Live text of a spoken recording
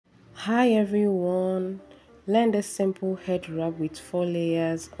Hi everyone, learn the simple head wrap with 4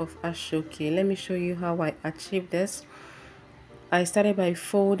 layers of ashoke. Let me show you how I achieved this. I started by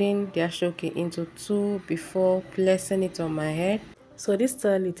folding the ashoke into two before placing it on my head. So this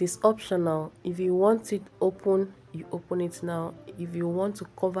style, it is optional. If you want it open, you open it now. If you want to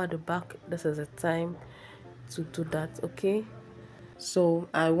cover the back, this is the time to do that, okay? So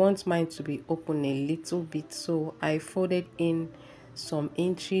I want mine to be open a little bit, so I folded in some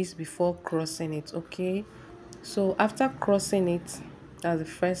inches before crossing it, okay? So after crossing it, that's the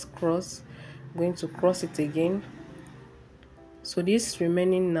first cross, I'm going to cross it again. So this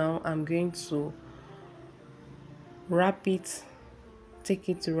remaining now, I'm going to wrap it, take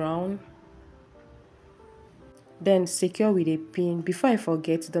it around, then secure with a pin. Before I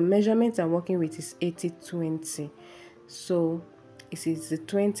forget, the measurement I'm working with is 80-20, so it is the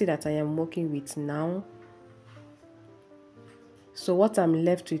 20 that I am working with now. So what I'm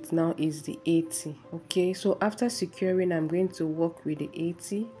left with now is the 80. Okay, so after securing, I'm going to work with the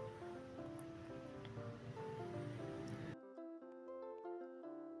 80.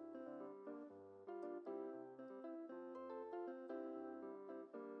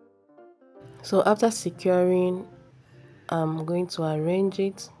 So after securing, I'm going to arrange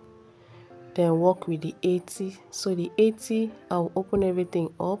it, then work with the 80. So the 80, I'll open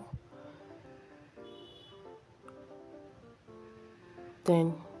everything up,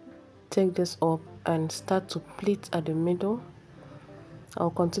 then take this up and start to pleat at the middle. I'll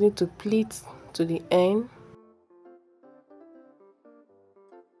continue to pleat to the end.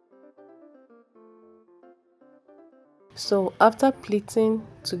 So after pleating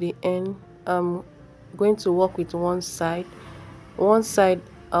to the end, I'm going to work with one side.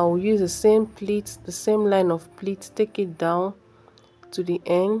 I'll use the same pleat, the same line of pleat, take it down to the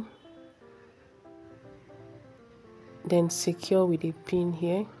end, then secure with a pin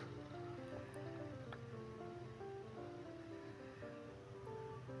here.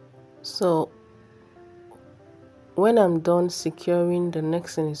 So when I'm done securing, the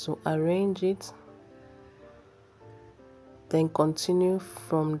next thing is to arrange it, then continue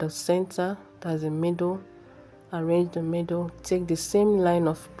from the center, that's the middle, arrange the middle, take the same line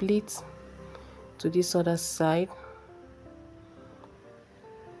of pleat to this other side,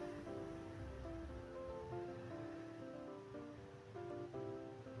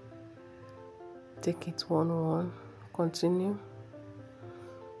 take it one, continue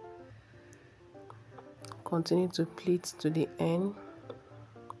to pleat to the end,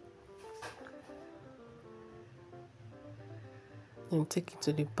 then take it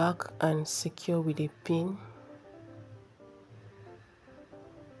to the back and secure with a pin.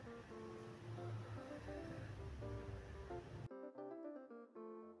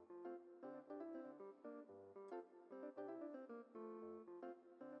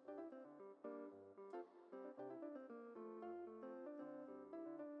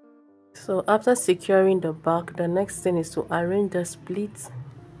 So after securing the back, the next thing is to arrange the split,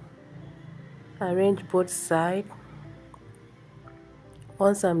 arrange both sides.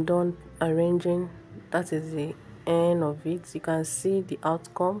 Once I'm done arranging, that is the end of it. You can see the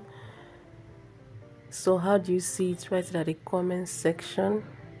outcome. So how do you see it? Write it at the comment section.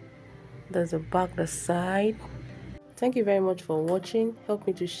 There's the back, the side. Thank you very much for watching. Help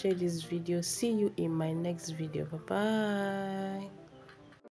me to share this video. See you in my next video. Bye bye.